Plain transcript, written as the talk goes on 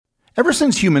Ever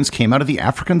since humans came out of the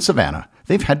African savanna,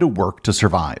 they've had to work to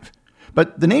survive.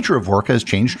 But the nature of work has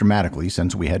changed dramatically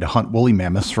since we had to hunt woolly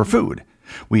mammoths for food.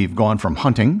 We've gone from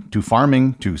hunting to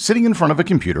farming to sitting in front of a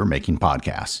computer making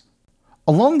podcasts.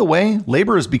 Along the way,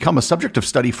 labor has become a subject of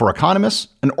study for economists,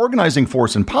 an organizing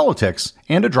force in politics,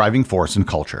 and a driving force in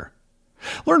culture.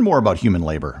 Learn more about human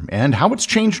labor and how it's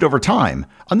changed over time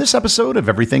on this episode of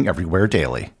Everything Everywhere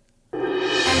Daily.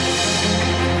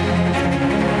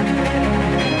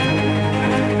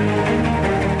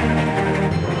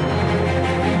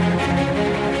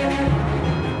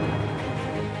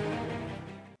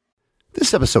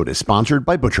 This episode is sponsored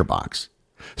by ButcherBox.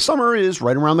 Summer is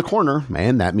right around the corner,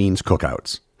 and that means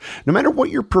cookouts. No matter what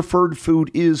your preferred food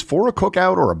is for a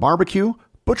cookout or a barbecue,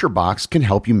 ButcherBox can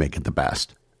help you make it the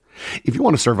best. If you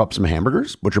want to serve up some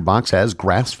hamburgers, ButcherBox has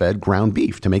grass-fed ground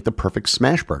beef to make the perfect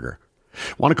smash burger.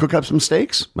 Want to cook up some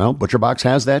steaks? Well, ButcherBox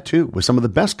has that too, with some of the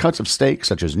best cuts of steak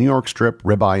such as New York strip,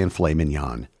 ribeye, and filet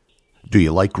mignon. Do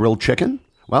you like grilled chicken?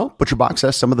 Well, ButcherBox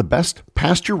has some of the best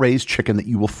pasture-raised chicken that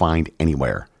you will find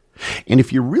anywhere. And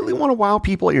if you really want to wow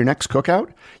people at your next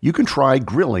cookout, you can try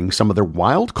grilling some of their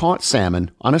wild-caught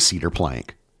salmon on a cedar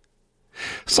plank.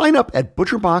 Sign up at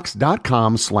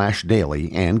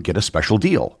butcherbox.com/daily and get a special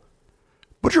deal.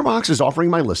 ButcherBox is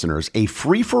offering my listeners a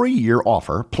free-for-a-year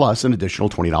offer plus an additional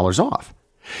 $20 off.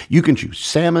 You can choose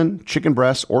salmon, chicken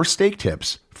breasts, or steak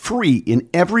tips free in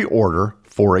every order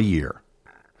for a year.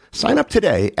 Sign up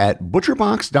today at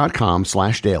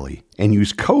butcherbox.com/daily and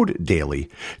use code DAILY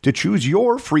to choose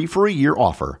your free-for-a-year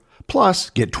offer, plus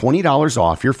get $20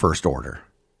 off your first order.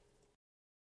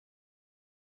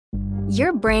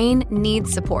 Your brain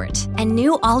needs support, and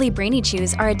new Ollie Brainy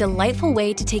Chews are a delightful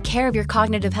way to take care of your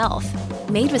cognitive health.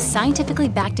 Made with scientifically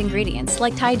backed ingredients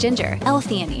like Thai ginger,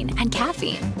 L-theanine, and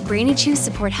caffeine, Brainy Chews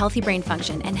support healthy brain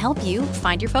function and help you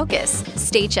find your focus,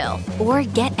 stay chill, or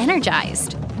get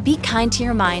energized. Be kind to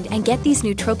your mind and get these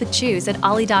nootropic chews at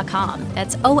ollie.com.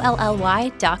 That's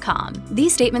OLLY.com.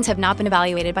 These statements have not been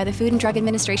evaluated by the Food and Drug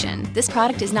Administration. This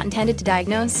product is not intended to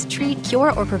diagnose, treat,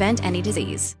 cure, or prevent any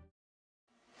disease.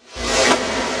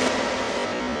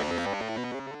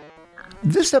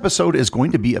 This episode is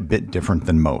going to be a bit different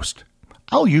than most.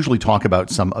 I'll usually talk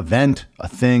about some event, a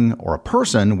thing, or a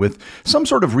person with some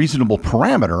sort of reasonable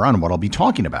parameter on what I'll be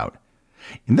talking about.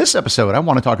 In this episode, I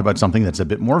want to talk about something that's a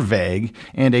bit more vague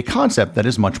and a concept that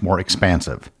is much more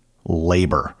expansive: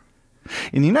 labor.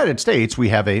 In the United States, we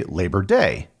have a Labor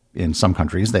Day. In some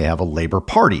countries, they have a Labor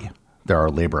Party. There are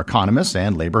labor economists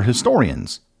and labor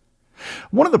historians.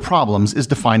 One of the problems is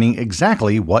defining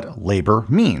exactly what labor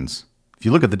means. If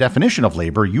you look at the definition of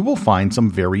labor, you will find some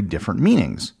very different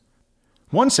meanings.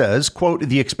 One says, quote,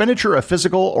 the expenditure of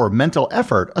physical or mental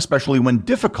effort, especially when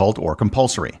difficult or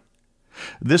compulsory.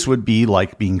 This would be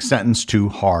like being sentenced to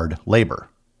hard labor.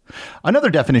 Another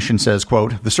definition says,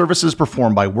 quote, the services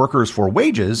performed by workers for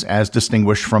wages as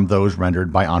distinguished from those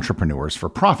rendered by entrepreneurs for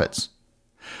profits.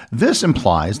 This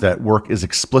implies that work is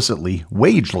explicitly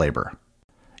wage labor.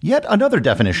 Yet another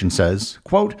definition says,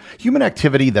 quote, human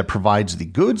activity that provides the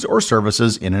goods or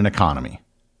services in an economy.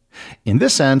 In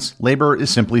this sense, labor is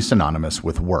simply synonymous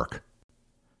with work.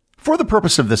 For the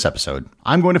purpose of this episode,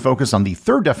 I'm going to focus on the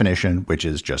third definition, which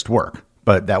is just work,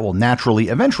 but that will naturally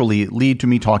eventually lead to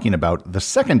me talking about the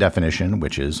second definition,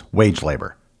 which is wage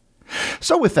labor.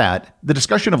 So with that, the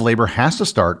discussion of labor has to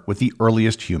start with the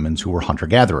earliest humans who were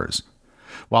hunter-gatherers.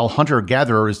 While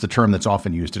hunter-gatherer is the term that's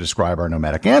often used to describe our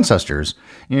nomadic ancestors,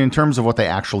 in terms of what they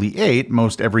actually ate,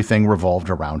 most everything revolved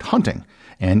around hunting,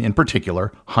 and in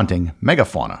particular, hunting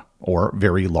megafauna, or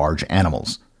very large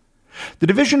animals. The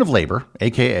division of labor,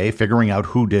 aka figuring out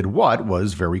who did what,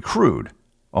 was very crude.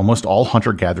 Almost all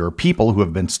hunter-gatherer people who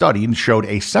have been studied showed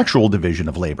a sexual division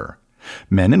of labor.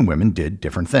 Men and women did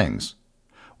different things.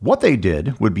 What they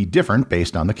did would be different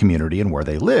based on the community and where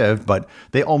they lived, but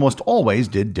they almost always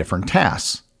did different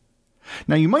tasks.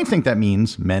 Now, you might think that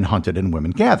means men hunted and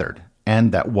women gathered,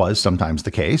 and that was sometimes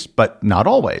the case, but not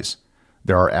always.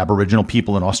 There are Aboriginal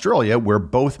people in Australia where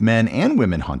both men and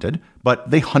women hunted, but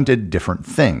they hunted different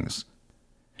things.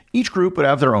 Each group would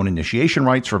have their own initiation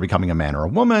rites for becoming a man or a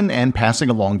woman and passing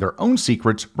along their own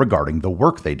secrets regarding the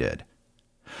work they did.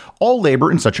 All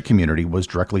labor in such a community was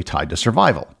directly tied to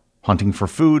survival. Hunting for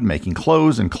food, making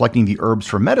clothes, and collecting the herbs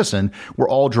for medicine were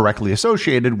all directly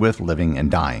associated with living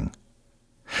and dying.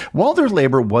 While their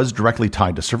labor was directly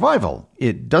tied to survival,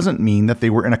 it doesn't mean that they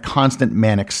were in a constant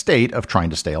manic state of trying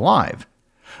to stay alive.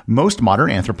 Most modern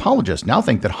anthropologists now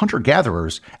think that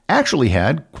hunter-gatherers actually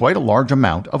had quite a large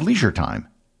amount of leisure time.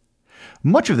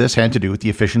 Much of this had to do with the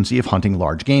efficiency of hunting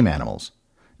large game animals.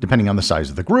 Depending on the size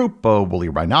of the group, a woolly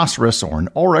rhinoceros or an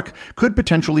auroch could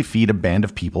potentially feed a band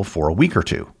of people for a week or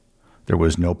two. There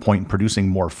was no point in producing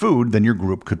more food than your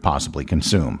group could possibly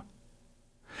consume.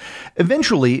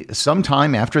 Eventually,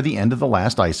 sometime after the end of the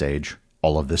last ice age,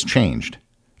 all of this changed.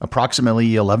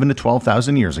 Approximately 11 to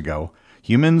 12,000 years ago,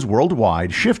 humans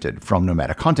worldwide shifted from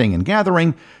nomadic hunting and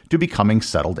gathering to becoming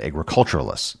settled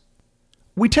agriculturalists.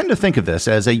 We tend to think of this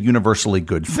as a universally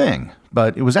good thing,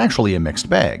 but it was actually a mixed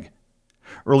bag.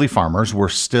 Early farmers were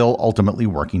still ultimately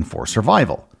working for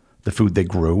survival. The food they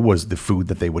grew was the food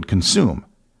that they would consume.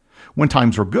 When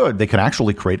times were good, they could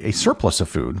actually create a surplus of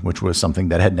food, which was something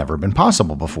that had never been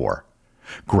possible before.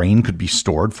 Grain could be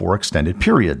stored for extended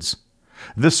periods.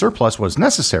 This surplus was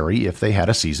necessary if they had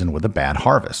a season with a bad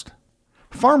harvest.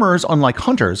 Farmers, unlike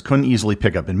hunters, couldn't easily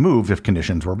pick up and move if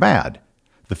conditions were bad.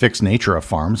 The fixed nature of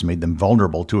farms made them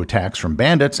vulnerable to attacks from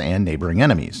bandits and neighboring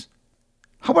enemies.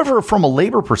 However, from a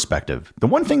labor perspective, the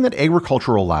one thing that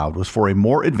agriculture allowed was for a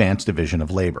more advanced division of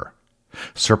labor.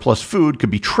 Surplus food could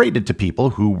be traded to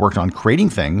people who worked on creating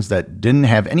things that didn't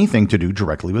have anything to do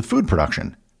directly with food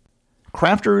production.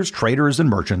 Crafters, traders, and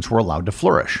merchants were allowed to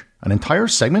flourish, an entire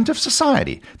segment of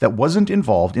society that wasn't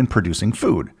involved in producing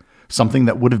food, something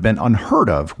that would have been unheard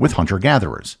of with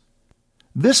hunter-gatherers.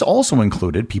 This also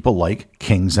included people like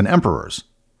kings and emperors.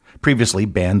 Previously,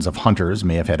 bands of hunters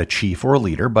may have had a chief or a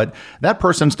leader, but that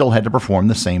person still had to perform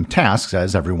the same tasks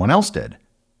as everyone else did.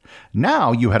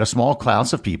 Now you had a small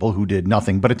class of people who did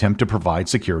nothing but attempt to provide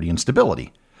security and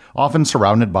stability, often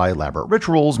surrounded by elaborate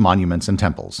rituals, monuments, and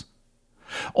temples.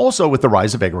 Also, with the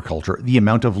rise of agriculture, the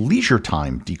amount of leisure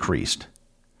time decreased.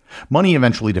 Money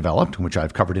eventually developed, which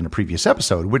I've covered in a previous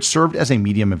episode, which served as a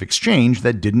medium of exchange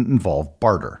that didn't involve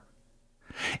barter.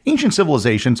 Ancient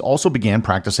civilizations also began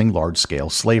practicing large-scale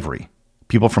slavery.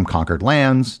 People from conquered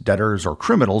lands, debtors, or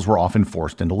criminals were often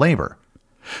forced into labor.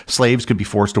 Slaves could be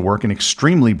forced to work in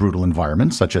extremely brutal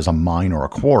environments, such as a mine or a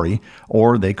quarry,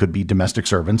 or they could be domestic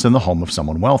servants in the home of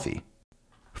someone wealthy.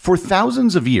 For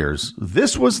thousands of years,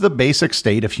 this was the basic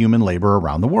state of human labor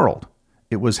around the world.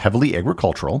 It was heavily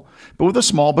agricultural, but with a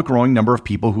small but growing number of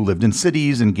people who lived in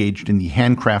cities engaged in the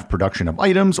handcraft production of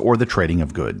items or the trading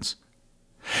of goods.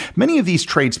 Many of these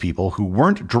tradespeople who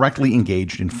weren't directly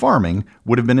engaged in farming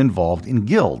would have been involved in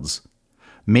guilds.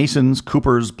 Masons,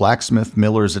 coopers, blacksmiths,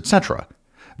 millers, etc.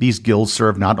 These guilds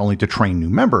served not only to train new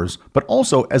members, but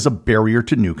also as a barrier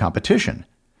to new competition.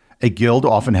 A guild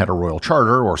often had a royal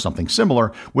charter or something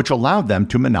similar, which allowed them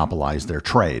to monopolize their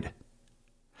trade.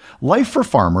 Life for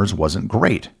farmers wasn't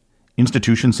great.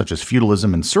 Institutions such as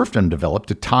feudalism and serfdom developed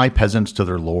to tie peasants to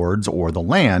their lords or the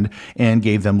land and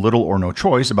gave them little or no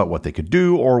choice about what they could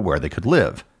do or where they could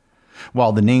live.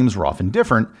 While the names were often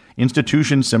different,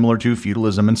 institutions similar to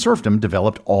feudalism and serfdom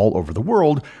developed all over the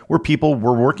world where people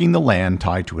were working the land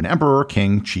tied to an emperor,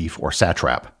 king, chief, or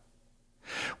satrap.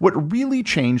 What really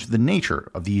changed the nature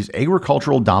of these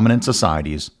agricultural dominant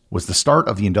societies was the start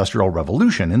of the Industrial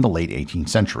Revolution in the late 18th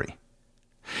century.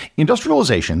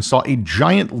 Industrialization saw a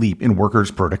giant leap in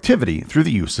workers' productivity through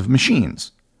the use of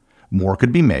machines. More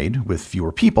could be made with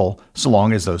fewer people, so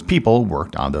long as those people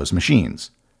worked on those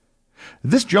machines.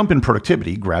 This jump in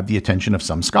productivity grabbed the attention of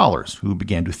some scholars who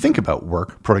began to think about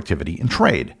work, productivity, and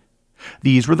trade.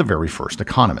 These were the very first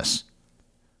economists.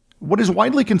 What is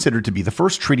widely considered to be the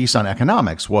first treatise on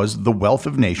economics was The Wealth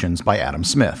of Nations by Adam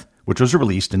Smith, which was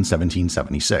released in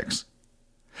 1776.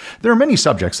 There are many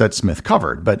subjects that Smith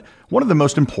covered, but one of the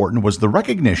most important was the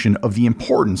recognition of the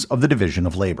importance of the division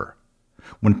of labor.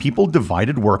 When people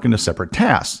divided work into separate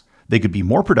tasks, they could be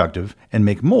more productive and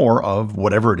make more of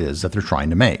whatever it is that they're trying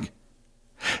to make.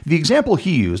 The example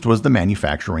he used was the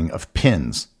manufacturing of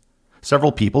pins.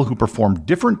 Several people who performed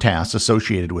different tasks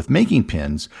associated with making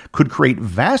pins could create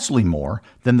vastly more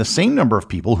than the same number of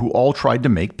people who all tried to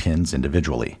make pins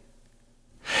individually.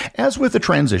 As with the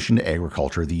transition to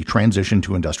agriculture, the transition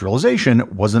to industrialization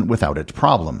wasn't without its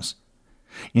problems.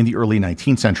 In the early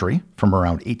 19th century, from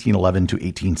around 1811 to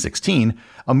 1816,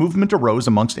 a movement arose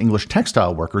amongst English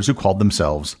textile workers who called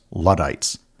themselves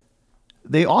Luddites.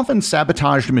 They often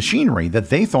sabotaged machinery that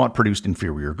they thought produced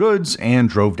inferior goods and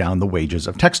drove down the wages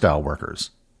of textile workers.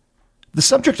 The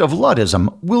subject of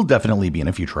Luddism will definitely be in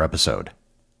a future episode.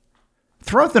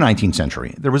 Throughout the 19th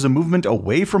century, there was a movement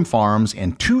away from farms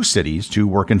and to cities to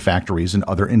work in factories and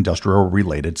other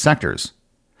industrial-related sectors.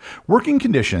 Working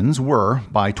conditions were,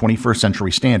 by 21st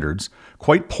century standards,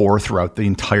 quite poor throughout the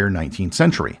entire 19th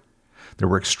century. There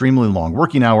were extremely long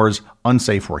working hours,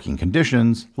 unsafe working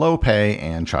conditions, low pay,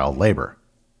 and child labor.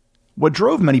 What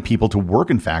drove many people to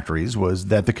work in factories was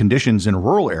that the conditions in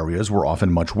rural areas were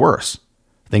often much worse.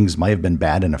 Things might have been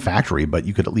bad in a factory, but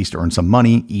you could at least earn some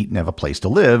money, eat, and have a place to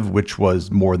live, which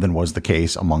was more than was the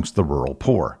case amongst the rural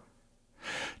poor.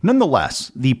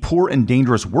 Nonetheless, the poor and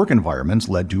dangerous work environments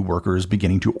led to workers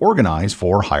beginning to organize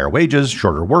for higher wages,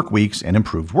 shorter work weeks, and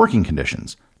improved working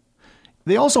conditions.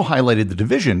 They also highlighted the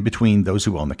division between those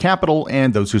who own the capital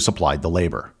and those who supplied the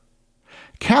labor.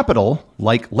 Capital,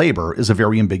 like labor, is a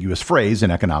very ambiguous phrase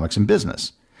in economics and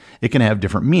business. It can have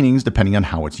different meanings depending on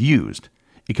how it's used.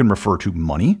 It can refer to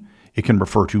money, it can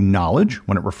refer to knowledge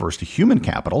when it refers to human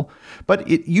capital, but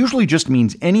it usually just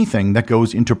means anything that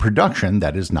goes into production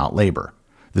that is not labor.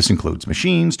 This includes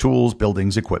machines, tools,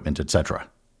 buildings, equipment, etc.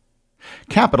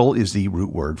 Capital is the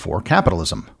root word for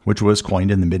capitalism, which was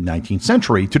coined in the mid-19th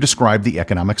century to describe the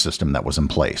economic system that was in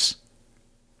place.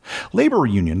 Labor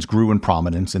unions grew in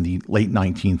prominence in the late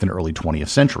 19th and early 20th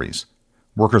centuries.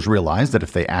 Workers realized that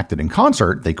if they acted in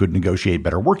concert, they could negotiate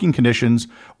better working conditions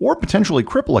or potentially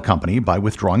cripple a company by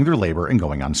withdrawing their labor and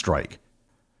going on strike.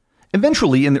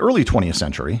 Eventually, in the early 20th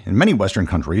century, in many Western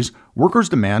countries, workers'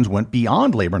 demands went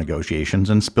beyond labor negotiations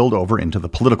and spilled over into the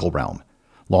political realm.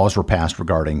 Laws were passed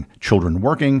regarding children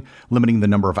working, limiting the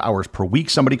number of hours per week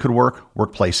somebody could work,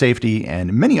 workplace safety,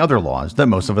 and many other laws that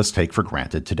most of us take for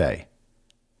granted today.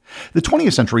 The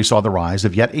 20th century saw the rise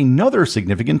of yet another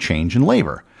significant change in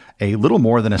labor. A little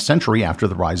more than a century after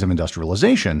the rise of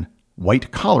industrialization,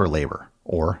 white-collar labor,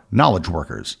 or knowledge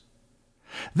workers.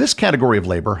 This category of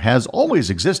labor has always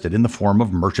existed in the form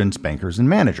of merchants, bankers, and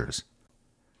managers.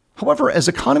 However, as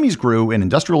economies grew and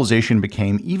industrialization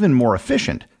became even more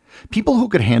efficient, people who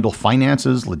could handle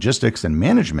finances, logistics, and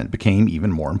management became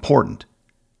even more important.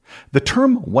 The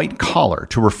term white-collar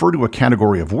to refer to a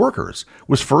category of workers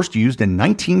was first used in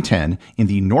 1910 in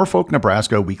the Norfolk,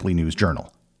 Nebraska Weekly News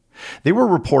Journal. They were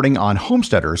reporting on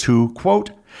homesteaders who, quote,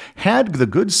 had the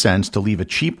good sense to leave a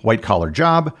cheap white-collar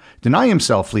job, deny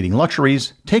himself fleeting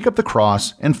luxuries, take up the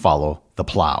cross, and follow the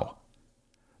plow.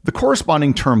 The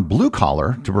corresponding term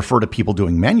blue-collar, to refer to people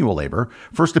doing manual labor,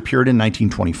 first appeared in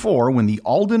 1924 when the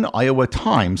Alden, Iowa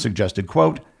Times suggested,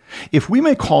 quote, if we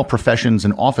may call professions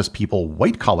and office people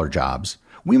white-collar jobs,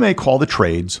 we may call the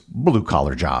trades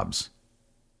blue-collar jobs.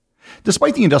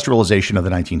 Despite the industrialization of the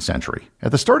 19th century,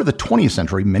 at the start of the 20th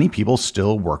century, many people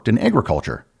still worked in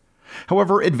agriculture.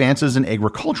 However, advances in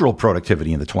agricultural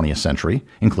productivity in the 20th century,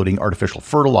 including artificial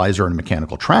fertilizer and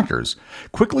mechanical tractors,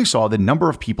 quickly saw the number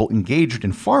of people engaged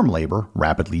in farm labor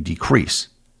rapidly decrease.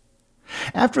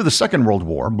 After the Second World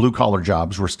War, blue-collar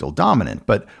jobs were still dominant,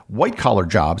 but white-collar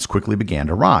jobs quickly began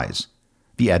to rise.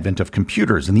 The advent of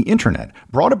computers and the internet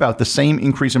brought about the same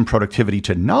increase in productivity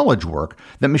to knowledge work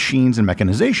that machines and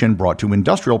mechanization brought to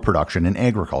industrial production and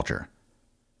agriculture.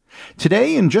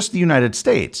 Today, in just the United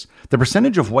States, the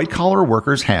percentage of white-collar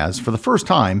workers has, for the first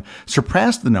time,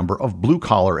 surpassed the number of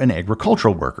blue-collar and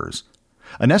agricultural workers.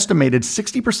 An estimated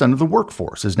 60% of the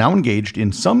workforce is now engaged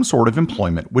in some sort of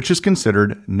employment which is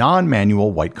considered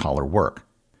non-manual white-collar work.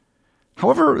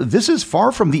 However, this is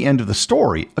far from the end of the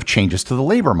story of changes to the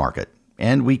labor market,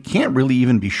 and we can't really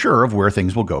even be sure of where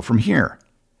things will go from here.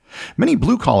 Many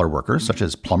blue-collar workers, such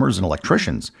as plumbers and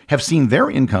electricians, have seen their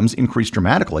incomes increase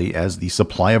dramatically as the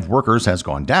supply of workers has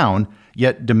gone down,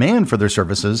 yet demand for their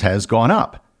services has gone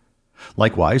up.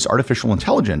 Likewise, artificial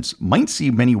intelligence might see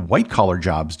many white-collar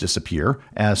jobs disappear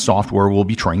as software will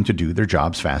be trained to do their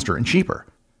jobs faster and cheaper.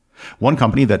 One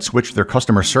company that switched their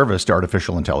customer service to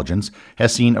artificial intelligence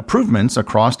has seen improvements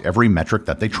across every metric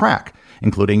that they track,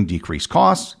 including decreased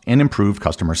costs and improved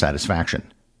customer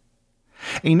satisfaction.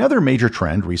 Another major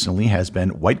trend recently has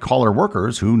been white-collar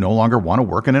workers who no longer want to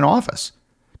work in an office.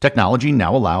 Technology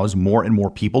now allows more and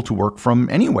more people to work from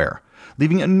anywhere,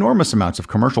 leaving enormous amounts of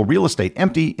commercial real estate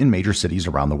empty in major cities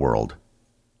around the world.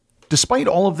 Despite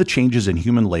all of the changes in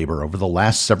human labor over the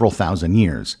last several thousand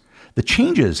years, the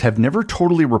changes have never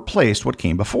totally replaced what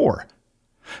came before.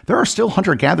 There are still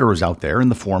hunter-gatherers out there in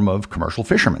the form of commercial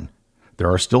fishermen.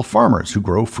 There are still farmers who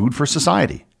grow food for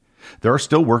society. There are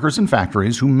still workers in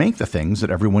factories who make the things that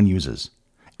everyone uses.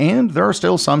 And there are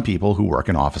still some people who work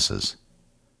in offices.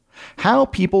 How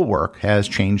people work has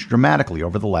changed dramatically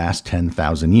over the last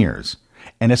 10,000 years,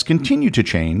 and has continued to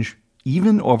change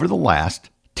even over the last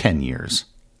 10 years.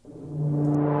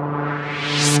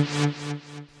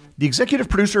 The executive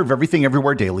producer of Everything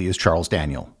Everywhere Daily is Charles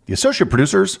Daniel. The associate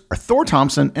producers are Thor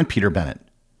Thompson and Peter Bennett.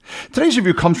 Today's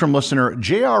review comes from listener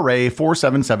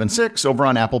JRA4776 over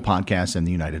on Apple Podcasts in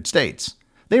the United States.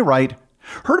 They write,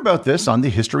 heard about this on the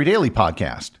History Daily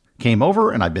podcast. Came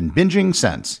over and I've been binging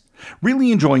since.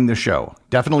 Really enjoying the show.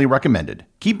 Definitely recommended.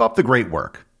 Keep up the great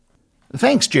work.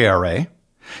 Thanks, JRA.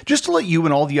 Just to let you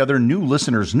and all the other new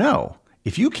listeners know,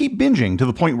 if you keep binging to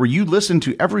the point where you listen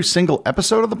to every single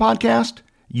episode of the podcast,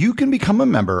 you can become a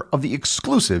member of the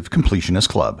exclusive Completionist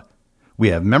Club. We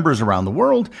have members around the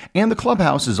world, and the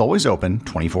clubhouse is always open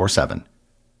 24/7.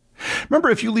 Remember,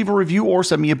 if you leave a review or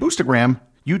send me a boostagram,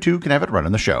 you too can have it right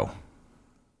on the show.